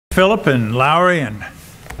Philip and Lowry and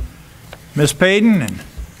Miss Payton, and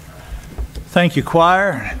thank you,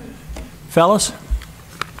 choir, fellas.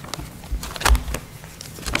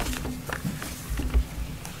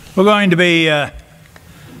 We're going to be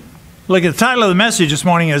look at the title of the message this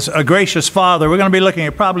morning is A Gracious Father. We're going to be looking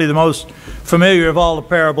at probably the most familiar of all the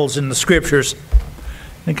parables in the Scriptures.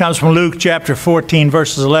 It comes from Luke chapter 14,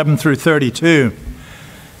 verses 11 through 32.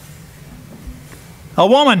 A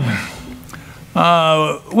woman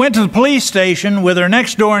went to the police station with her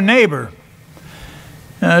next-door neighbor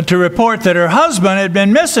to report that her husband had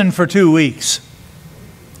been missing for 2 weeks.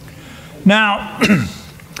 Now,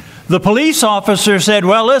 the police officer said,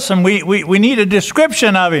 well, listen, we need a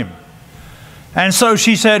description of him. And so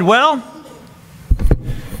she said, well,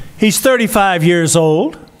 he's 35 years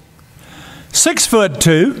old,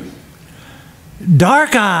 6'2",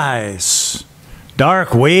 dark eyes,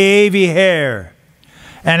 dark wavy hair,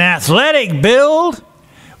 an athletic build,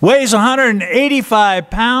 weighs 185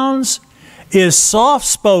 pounds, is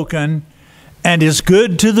soft-spoken, and is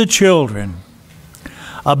good to the children.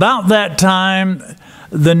 About that time,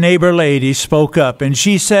 the neighbor lady spoke up, and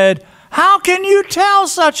she said, how can you tell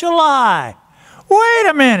such a lie? Wait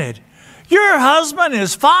a minute. Your husband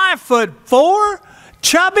is 5'4",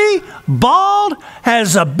 chubby, bald,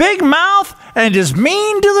 has a big mouth, and is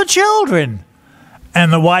mean to the children.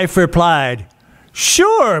 And the wife replied,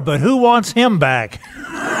 sure, but who wants him back?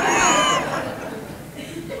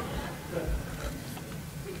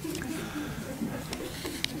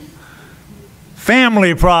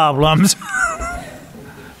 Family problems.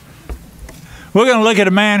 We're going to look at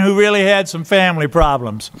a man who really had some family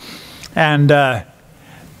problems. And I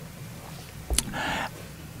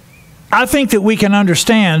think that we can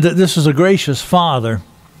understand that this is a gracious father.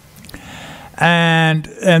 And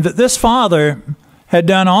that this father had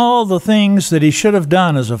done all the things that he should have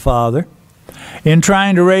done as a father in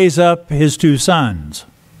trying to raise up his 2 sons.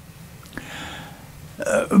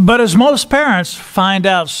 But as most parents find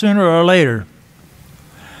out sooner or later,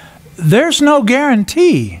 there's no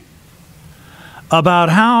guarantee about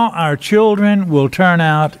how our children will turn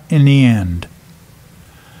out in the end.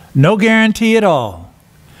 No guarantee at all.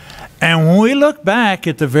 And when we look back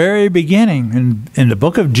at the very beginning in the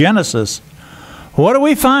book of Genesis, what do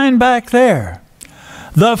we find back there?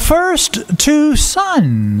 The first 2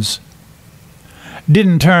 sons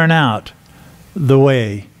didn't turn out the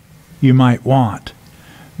way you might want,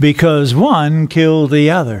 because one killed the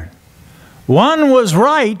other. One was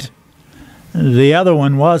right, the other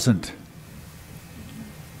one wasn't.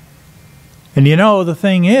 And you know, the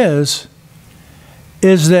thing is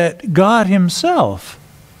that God himself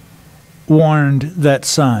warned that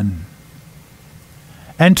son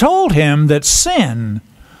and told him that sin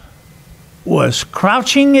was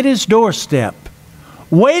crouching at his doorstep,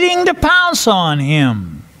 waiting to pounce on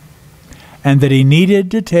him, and that he needed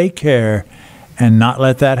to take care and not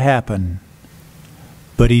let that happen.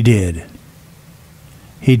 But he did.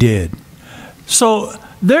 He did. So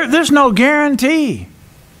there's no guarantee.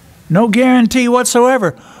 No guarantee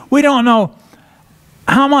whatsoever. We don't know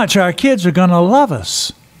how much our kids are going to love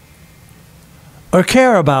us or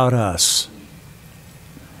care about us.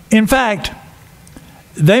 In fact,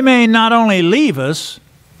 they may not only leave us,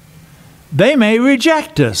 they may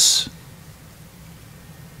reject us.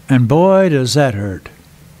 And boy, does that hurt.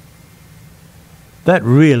 That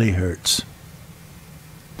really hurts.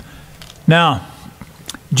 Now,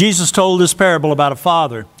 Jesus told this parable about a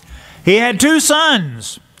father. He had 2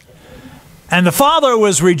 sons, and the father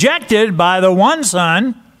was rejected by the one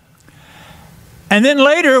son. And then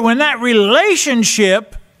later, when that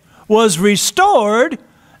relationship was restored,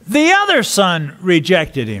 the other son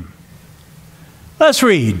rejected him. Let's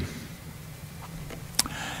read.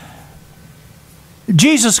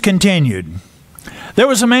 Jesus continued, there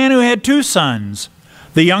was a man who had 2 sons.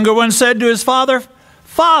 The younger one said to his father,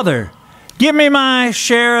 Father, give me my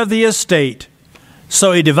share of the estate.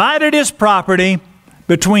 So he divided his property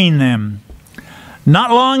between them. Not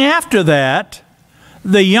long after that,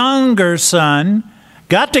 the younger son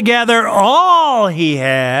got together all he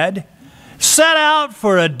had, set out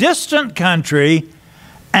for a distant country,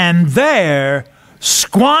 and there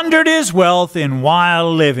squandered his wealth in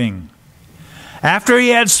wild living. After he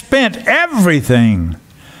had spent everything,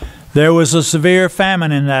 there was a severe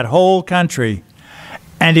famine in that whole country,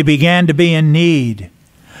 and he began to be in need.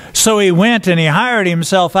 So he went and he hired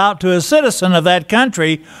himself out to a citizen of that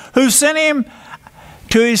country, who sent him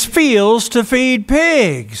to his fields to feed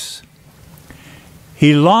pigs.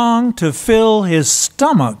 He longed to fill his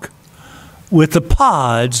stomach with the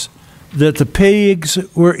pods that the pigs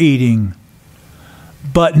were eating,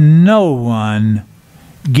 but no one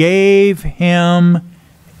gave him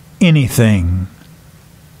anything.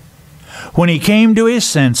 When he came to his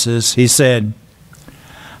senses, he said,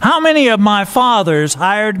 "How many of my father's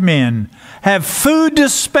hired men have food to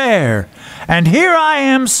spare, and here I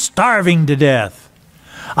am starving to death?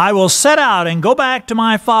 I will set out and go back to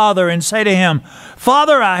my father and say to him,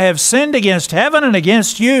 'Father, I have sinned against heaven and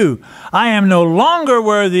against you. I am no longer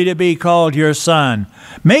worthy to be called your son.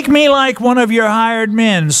 Make me like one of your hired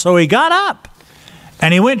men.' So he got up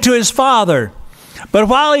and he went to his father. But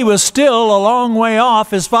while he was still a long way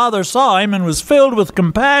off, his father saw him and was filled with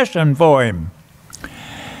compassion for him.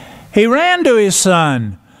 He ran to his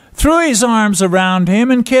son, threw his arms around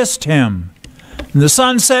him, and kissed him. And the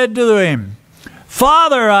son said to him,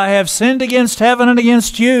 'Father, I have sinned against heaven and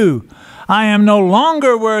against you. I am no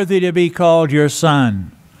longer worthy to be called your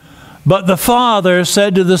son.' But the father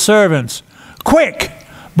said to the servants, 'Quick,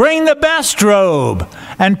 bring the best robe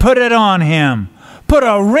and put it on him. Put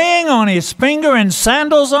a ring on his finger and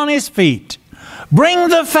sandals on his feet. Bring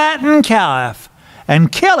the fattened calf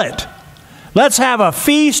and kill it. Let's have a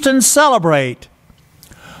feast and celebrate.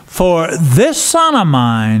 For this son of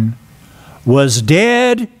mine was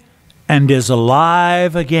dead and is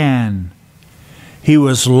alive again. He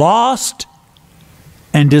was lost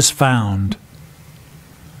and is found.'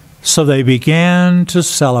 So they began to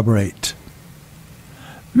celebrate.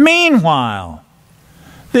 Meanwhile,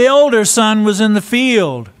 the older son was in the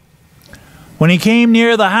field. When he came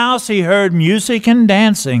near the house, he heard music and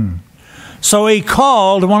dancing. So he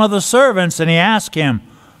called one of the servants and he asked him,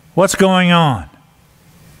 'What's going on?'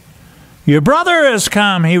 'Your brother has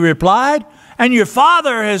come,' he replied, 'and your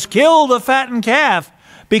father has killed the fattened calf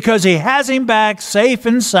because he has him back safe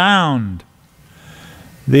and sound.'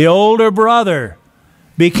 The older brother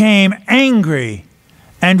became angry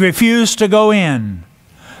and refused to go in.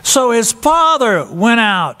 So his father went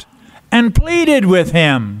out and pleaded with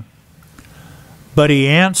him. But he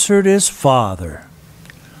answered his father,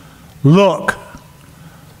 'Look,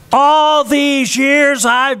 all these years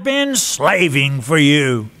I've been slaving for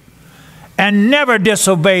you and never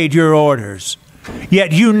disobeyed your orders.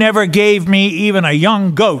 Yet you never gave me even a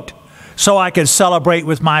young goat so I could celebrate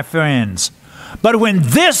with my friends. But when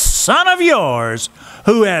this son of yours,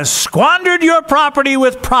 who has squandered your property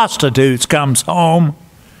with prostitutes, comes home,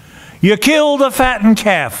 you kill the fattened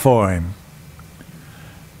calf for him.'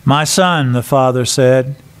 'My son,' the father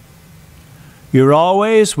said, 'you're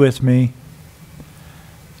always with me,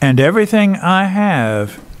 and everything I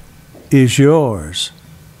have is yours.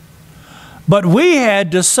 But we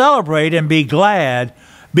had to celebrate and be glad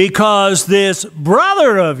because this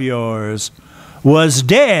brother of yours was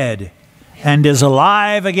dead and is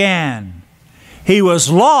alive again. He was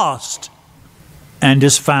lost and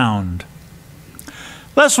is found.'"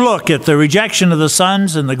 Let's look at the rejection of the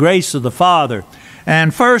sons and the grace of the father.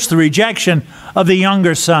 And first, the rejection of the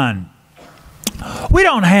younger son. We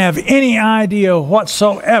don't have any idea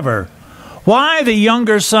whatsoever why the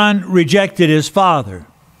younger son rejected his father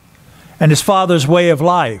and his father's way of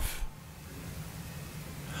life.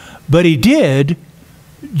 But he did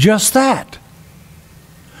just that.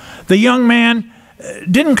 The young man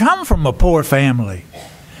didn't come from a poor family.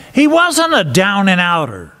 He wasn't a down and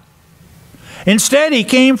outer. Instead, he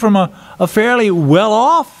came from a fairly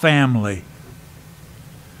well-off family.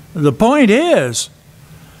 The point is,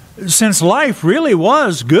 since life really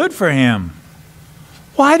was good for him,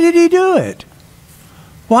 why did he do it?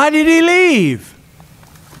 Why did he leave?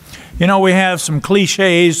 You know, we have some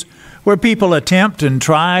cliches where people attempt and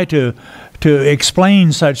try to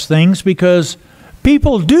explain such things because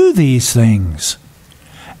people do these things,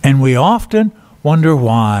 and we often wonder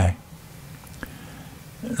why.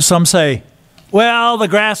 Some say, "Well, the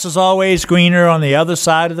grass is always greener on the other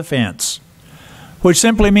side of the fence," which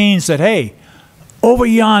simply means that, hey, over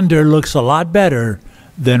yonder looks a lot better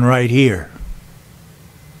than right here.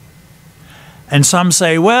 And some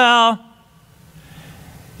say, "Well,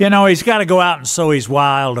 you know, he's got to go out and sow his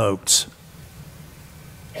wild oats.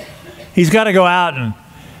 He's got to go out and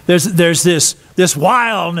there's this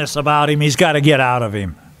wildness about him he's got to get out of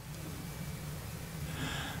him."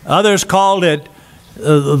 Others called it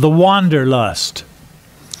the wanderlust.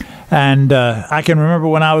 And I can remember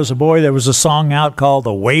when I was a boy, there was a song out called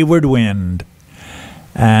 "The Wayward Wind."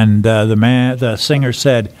 And the singer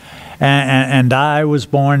said, and I was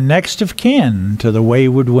born next of kin to the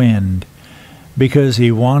wayward wind, because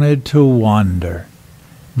he wanted to wander,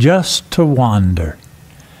 just to wander.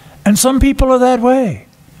 And some people are that way.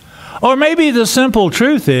 Or maybe the simple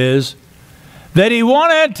truth is that he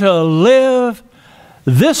wanted to live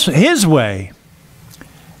his way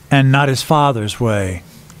and not his father's way.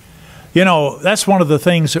 You know, that's one of the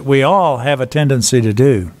things that we all have a tendency to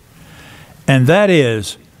do. And that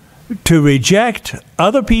is to reject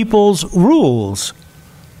other people's rules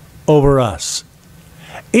over us,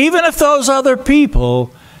 even if those other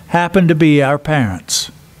people happen to be our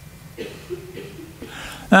parents.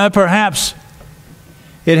 Perhaps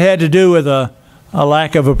it had to do with a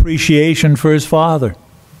lack of appreciation for his father,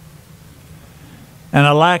 and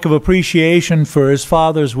a lack of appreciation for his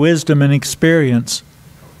father's wisdom and experience.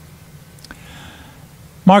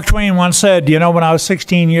 Mark Twain once said, "You know, when I was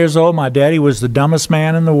 16 years old, my daddy was the dumbest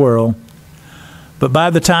man in the world. But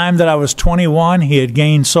by the time that I was 21, he had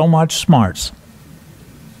gained so much smarts."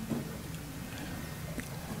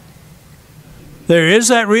 There is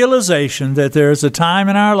that realization that there is a time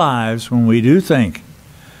in our lives when we do think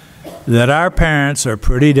that our parents are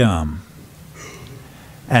pretty dumb.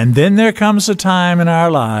 And then there comes a time in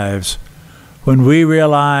our lives when we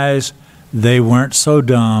realize they weren't so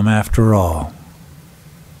dumb after all.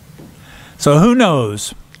 So who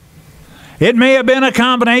knows? It may have been a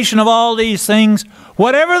combination of all these things.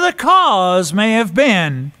 Whatever the cause may have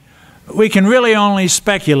been, we can really only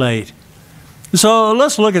speculate. So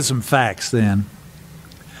let's look at some facts then.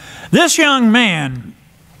 This young man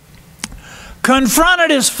confronted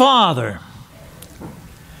his father.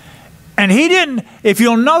 And he didn't, if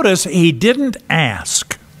you'll notice, he didn't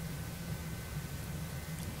ask.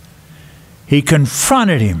 He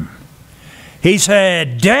confronted him. He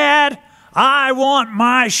said, "Dad, I want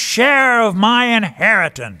my share of my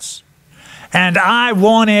inheritance, and I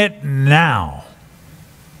want it now."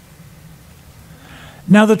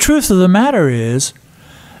 Now, the truth of the matter is,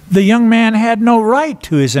 the young man had no right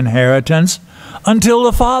to his inheritance until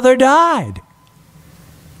the father died.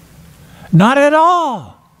 Not at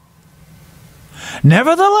all.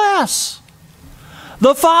 Nevertheless,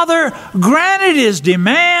 the father granted his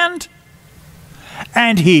demand,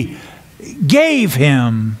 and he gave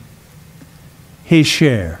him his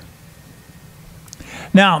share.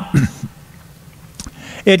 Now,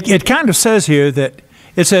 it kind of says here that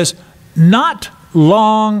it says, "not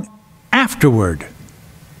long afterward,"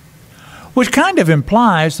 which kind of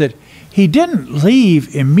implies that he didn't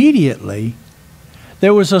leave immediately.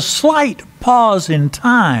 There was a slight pause in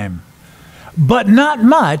time, but not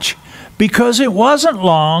much, because it wasn't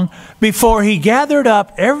long before he gathered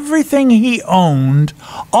up everything he owned,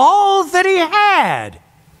 all that he had,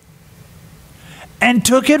 and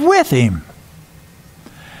took it with him.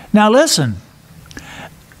 Now listen,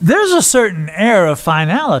 there's a certain air of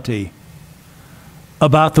finality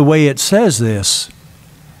about the way it says this.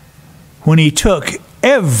 When he took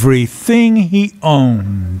everything he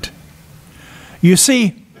owned. You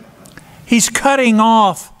see, he's cutting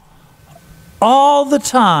off all the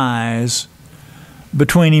ties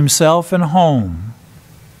between himself and home.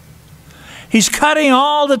 He's cutting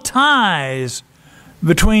all the ties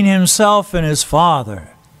between himself and his father.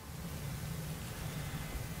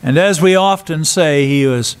 And as we often say, he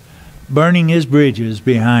was burning his bridges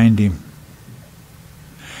behind him,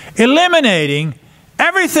 eliminating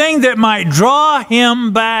everything that might draw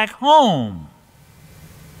him back home.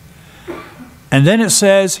 And then it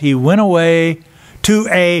says he went away to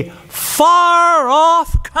a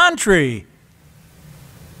far-off country.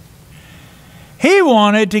 He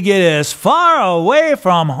wanted to get as far away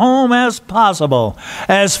from home as possible,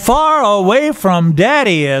 as far away from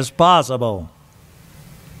Daddy as possible.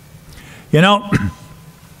 You know,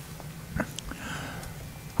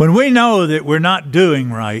 when we know that we're not doing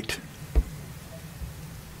right,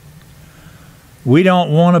 we don't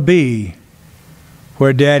want to be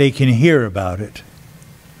where Daddy can hear about it,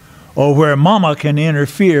 or where Mama can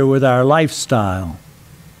interfere with our lifestyle.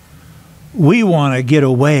 We want to get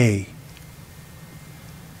away.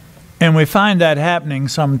 And we find that happening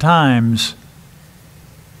sometimes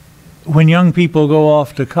when young people go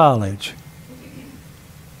off to college.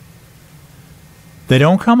 They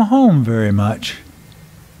don't come home very much,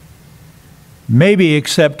 maybe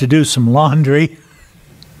except to do some laundry.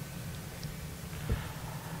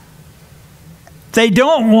 They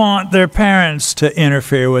don't want their parents to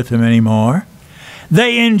interfere with them anymore.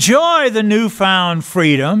 They enjoy the newfound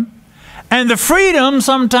freedom, and the freedom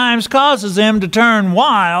sometimes causes them to turn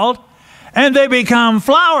wild, and they become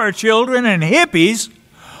flower children and hippies,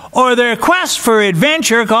 or their quest for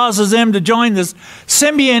adventure causes them to join the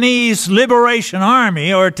Symbionese Liberation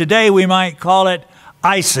Army, or today we might call it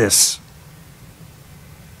ISIS.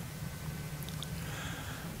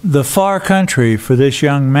 The far country for this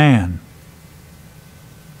young man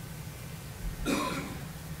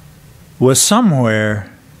was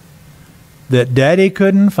somewhere that Daddy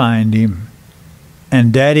couldn't find him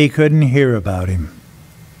and Daddy couldn't hear about him.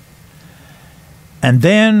 And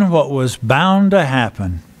then what was bound to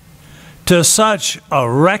happen to such a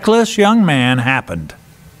reckless young man happened.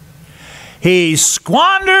 He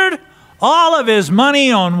squandered all of his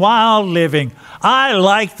money on wild living. I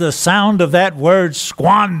like the sound of that word,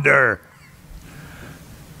 squander.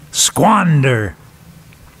 Squander.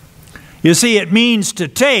 You see, it means to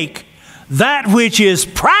take that which is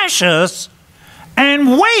precious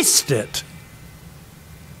and waste it.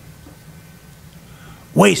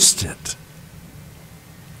 Waste it.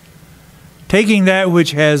 Taking that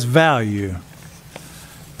which has value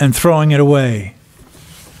and throwing it away.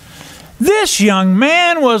 This young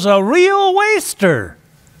man was a real waster.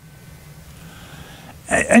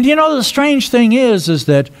 And you know, the strange thing is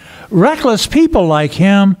that reckless people like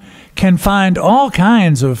him can find all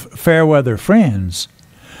kinds of fair weather friends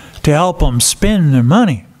to help them spend their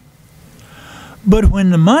money. But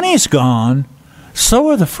when the money's gone, so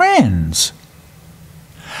are the friends.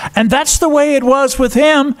 And that's the way it was with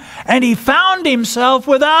him, and he found himself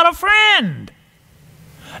without a friend.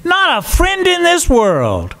 Not a friend in this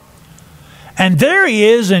world. And there he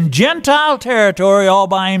is in Gentile territory all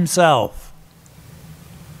by himself.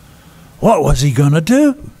 What was he going to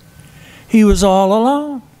do? He was all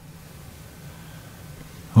alone.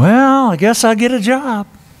 Well, I guess I'll get a job.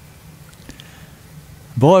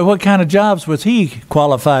 Boy, what kind of jobs was he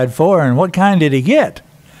qualified for, and what kind did he get?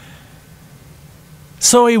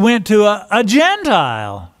 So he went to a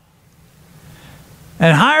Gentile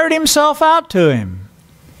and hired himself out to him.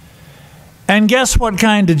 And guess what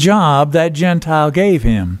kind of job that Gentile gave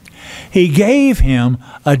him? He gave him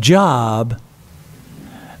a job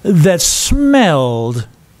that smelled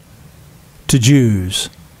to Jews.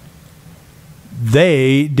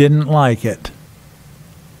 They didn't like it.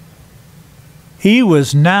 He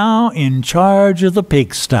was now in charge of the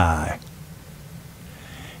pigsty.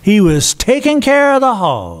 He was taking care of the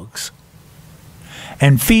hogs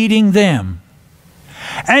and feeding them.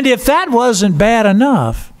 And if that wasn't bad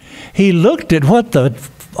enough, he looked at what the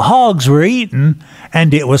hogs were eating,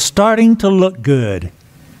 and it was starting to look good.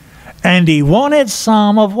 And he wanted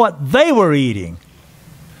some of what they were eating.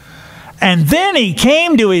 And then he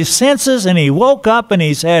came to his senses, and he woke up and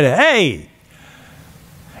he said, hey,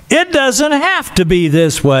 it doesn't have to be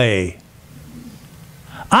this way.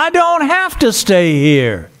 I don't have to stay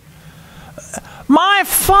here. My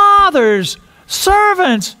Father's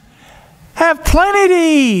servants have plenty to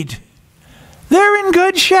eat. They're in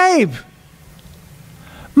good shape.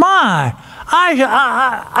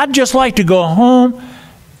 I'd just like to go home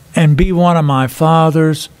and be one of my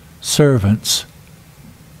Father's servants.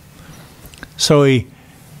 So he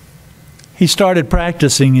started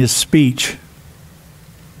practicing his speech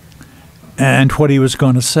and what he was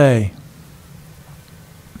going to say.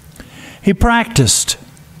 He practiced.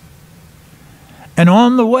 And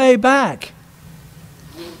on the way back,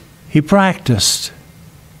 he practiced.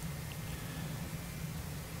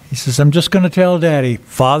 He says, I'm just going to tell Daddy,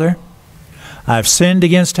 Father, I've sinned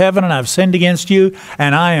against heaven and I've sinned against you,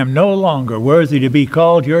 and I am no longer worthy to be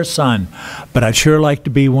called your son, but I'd sure like to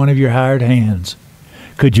be one of your hired hands.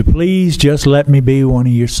 Could you please just let me be one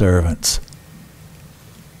of your servants?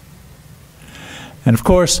 And of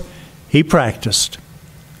course, he practiced.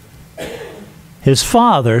 His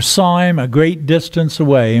father saw him a great distance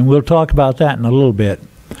away, and we'll talk about that in a little bit.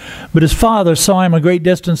 But his father saw him a great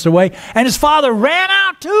distance away, and his father ran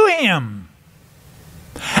out to him.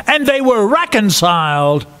 And they were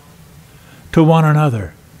reconciled to one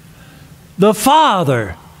another. The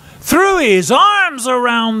father threw his arms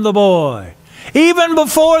around the boy, even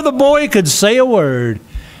before the boy could say a word.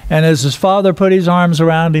 And as his father put his arms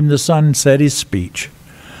around him, the son said his speech.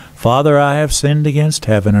 Father, I have sinned against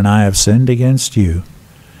heaven, and I have sinned against you.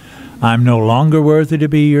 I'm no longer worthy to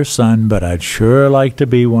be your son, but I'd sure like to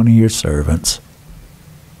be one of your servants.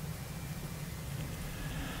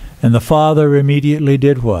 And the father immediately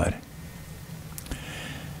did what?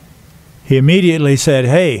 He immediately said,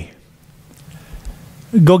 hey,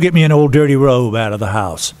 go get me an old dirty robe out of the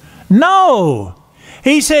house. No!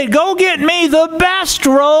 He said, go get me the best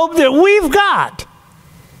robe that we've got.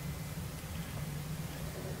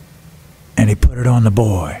 And he put it on the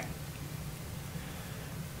boy.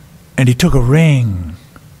 And he took a ring,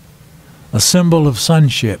 a symbol of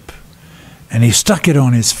sonship, and he stuck it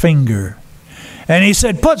on his finger. And he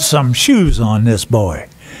said, put some shoes on this boy.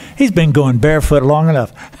 He's been going barefoot long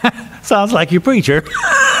enough. Sounds like your preacher.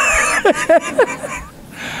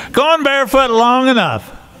 Going barefoot long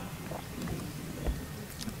enough.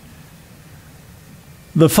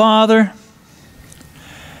 The father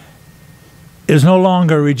is no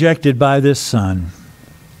longer rejected by this son.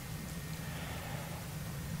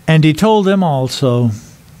 And he told them also,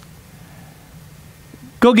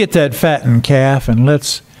 go get that fattened calf and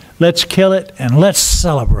let's kill it and let's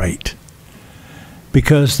celebrate.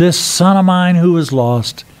 because this son of mine who was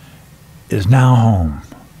lost is now home.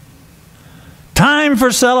 Time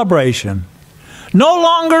for celebration. No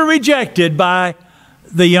longer rejected by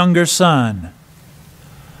the younger son.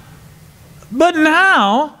 But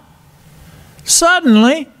now,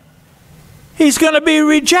 suddenly, he's going to be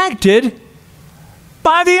rejected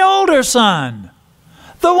by the older son.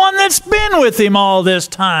 The one that's been with him all this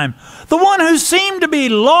time. The one who seemed to be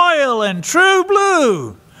loyal and true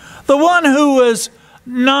blue. The one who was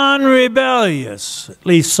non-rebellious. At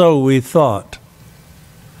least so we thought.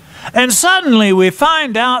 And suddenly we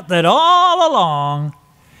find out that all along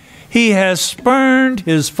he has spurned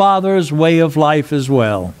his father's way of life as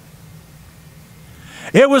well.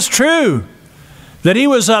 It was true that he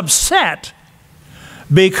was upset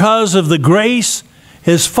because of the grace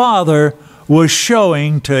his father was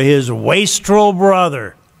showing to his wastrel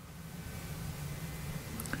brother.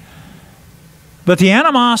 But the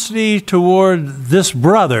animosity toward this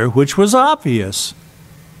brother, which was obvious,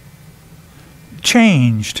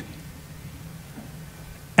 changed.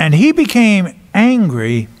 And he became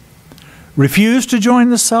angry, refused to join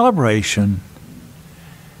the celebration.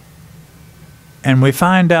 And we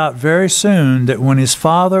find out very soon that when his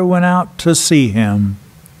father went out to see him,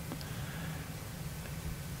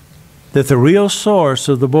 that the real source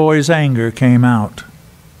of the boy's anger came out.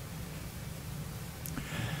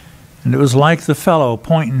 And it was like the fellow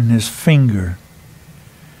pointing his finger.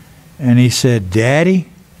 And he said, "Daddy,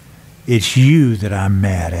 it's you that I'm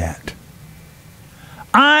mad at.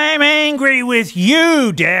 I'm angry with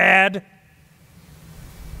you, Dad.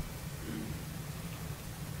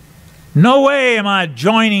 No way am I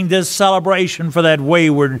joining this celebration for that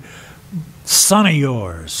wayward son of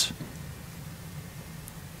yours."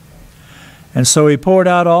 And so he poured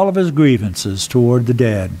out all of his grievances toward the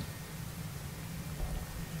dad.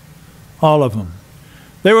 All of them.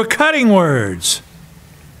 They were cutting words,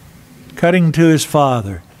 cutting to his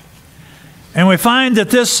father. And we find that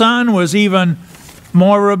this son was even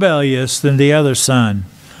more rebellious than the other son.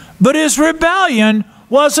 But his rebellion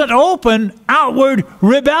wasn't open, outward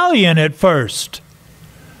rebellion at first,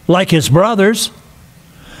 like his brothers.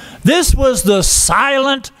 This was the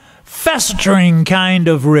silent, festering kind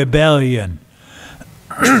of rebellion.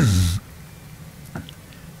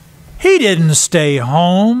 He didn't stay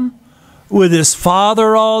home with his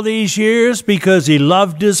father all these years because he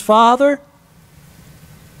loved his father.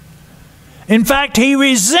 In fact, he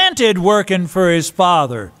resented working for his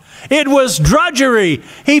father. It was drudgery.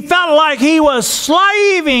 He felt like he was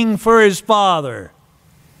slaving for his father.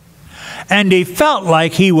 And he felt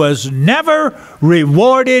like he was never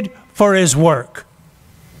rewarded for his work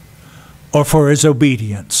or for his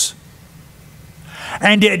obedience.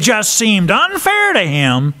 And it just seemed unfair to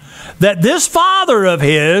him that this father of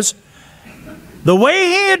his, the way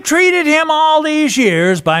he had treated him all these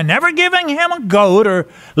years by never giving him a goat or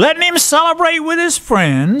letting him celebrate with his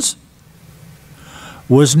friends,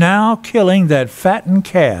 was now killing that fattened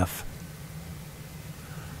calf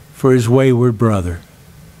for his wayward brother.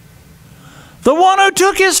 The one who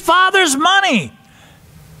took his father's money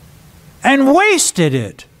and wasted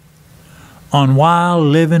it on wild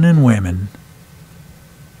living and women.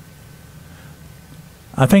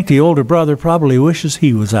 I think the older brother probably wishes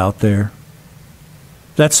he was out there.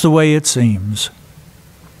 That's the way it seems.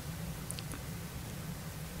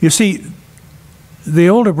 You see, the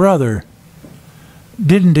older brother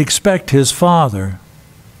didn't expect his father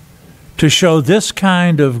to show this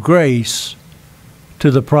kind of grace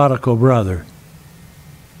to the prodigal brother.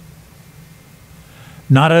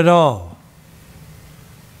 Not at all.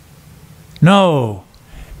 No.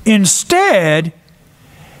 Instead,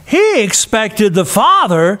 he expected the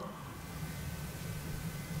father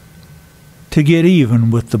to get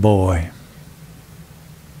even with the boy.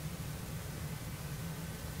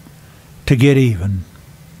 To get even.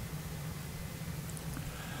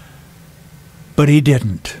 But he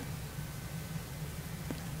didn't.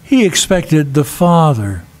 He expected the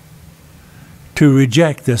father to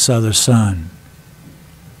reject this other son.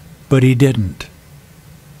 But he didn't.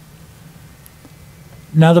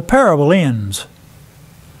 Now the parable ends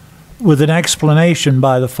with an explanation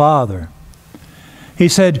by the father. He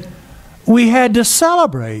said, "We had to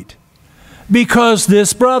celebrate because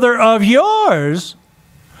this brother of yours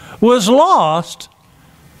was lost,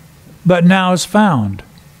 but now is found."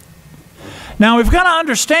 Now we've got to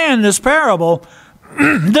understand this parable.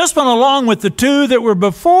 This one, along with the two that were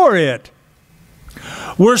before it,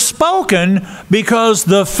 were spoken because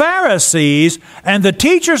the Pharisees and the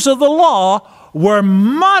teachers of the law were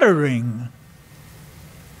muttering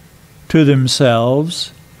to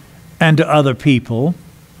themselves and to other people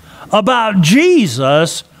about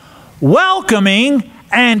Jesus welcoming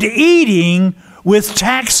and eating with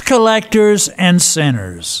tax collectors and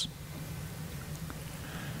sinners.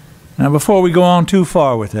 Now, before we go on too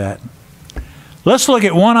far with that, let's look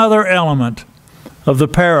at one other element of the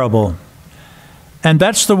parable, and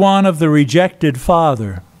that's the one of the rejected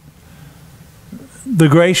father, the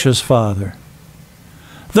gracious father.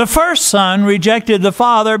 The first son rejected the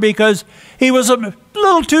father because he was a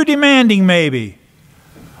little too demanding, maybe,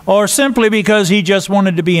 or simply because he just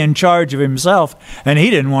wanted to be in charge of himself and he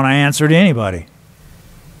didn't want to answer to anybody.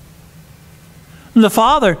 The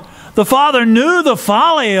father knew the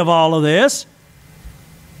folly of all of this,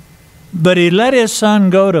 but he let his son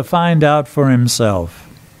go to find out for himself,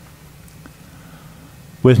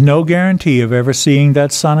 with no guarantee of ever seeing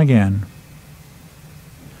that son again.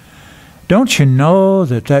 Don't you know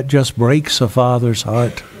that that just breaks a father's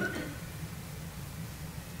heart?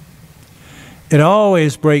 It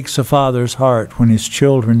always breaks a father's heart when his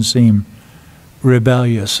children seem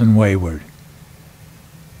rebellious and wayward.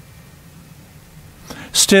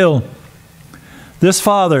 Still, this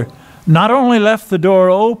father not only left the door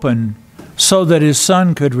open so that his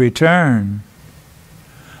son could return,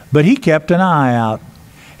 but he kept an eye out.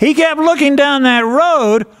 He kept looking down that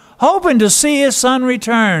road, hoping to see his son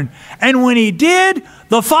return. And when he did,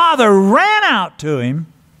 the father ran out to him,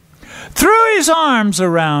 threw his arms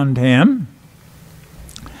around him,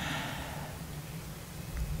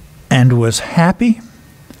 and was happy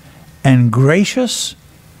and gracious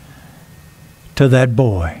to that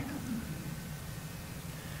boy.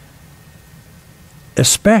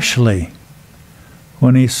 Especially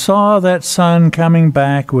when he saw that son coming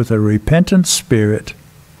back with a repentant spirit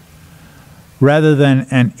rather than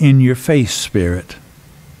an in-your-face spirit.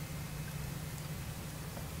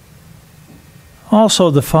 Also,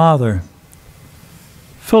 the father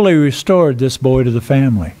fully restored this boy to the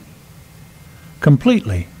family,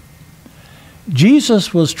 completely.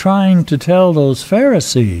 Jesus was trying to tell those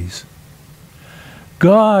Pharisees,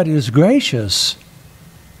 God is gracious,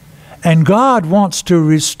 and God wants to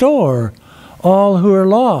restore all who are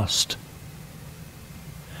lost.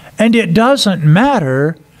 And it doesn't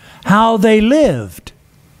matter how they lived.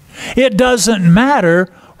 It doesn't matter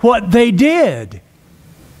what they did.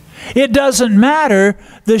 It doesn't matter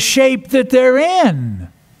the shape that they're in.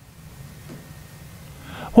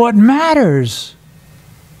 What matters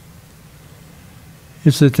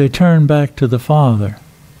is that they turn back to the Father.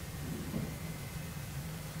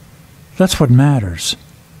 That's what matters.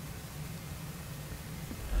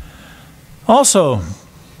 Also,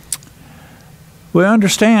 we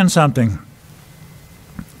understand something.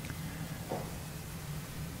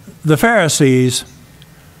 The Pharisees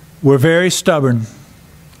were very stubborn,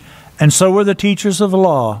 and so were the teachers of the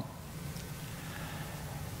law.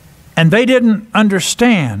 And they didn't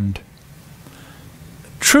understand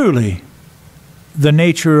truly the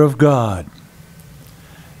nature of God.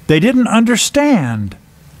 They didn't understand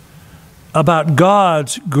about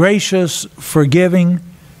God's gracious, forgiving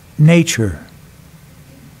nature.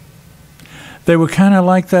 They were kind of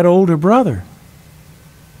like that older brother.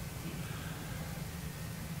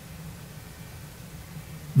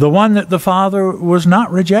 The one that the father was not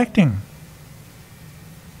rejecting,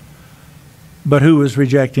 but who was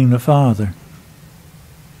rejecting the father.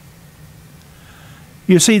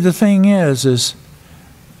 You see, the thing is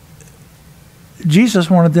Jesus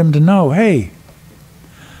wanted them to know, hey,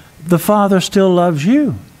 the Father still loves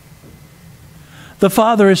you. The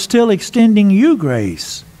Father is still extending you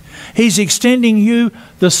grace. He's extending you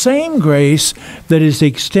the same grace that is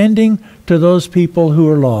extending to those people who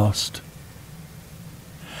are lost.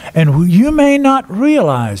 And you may not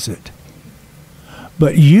realize it,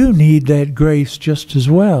 but you need that grace just as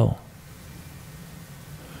well.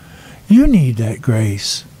 You need that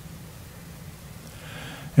grace.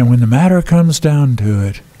 And when the matter comes down to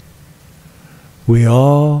it, we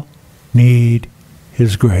all need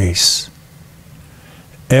His grace.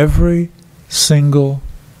 Every single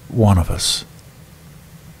one of us.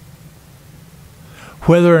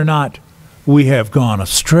 Whether or not we have gone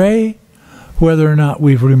astray, whether or not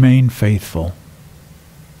we've remained faithful,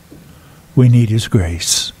 we need His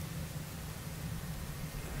grace.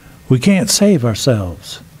 We can't save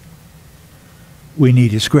ourselves. We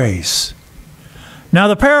need His grace. Now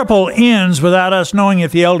the parable ends without us knowing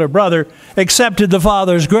if the elder brother accepted the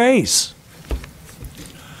father's grace.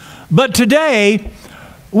 But today,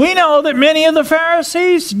 we know that many of the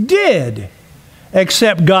Pharisees did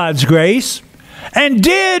accept God's grace and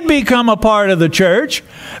did become a part of the church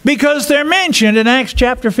because they're mentioned in Acts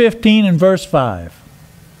chapter 15 and verse 5.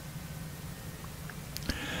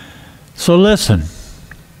 So listen,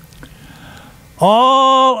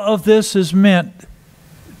 all of this is meant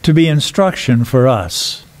to be instruction for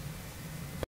us.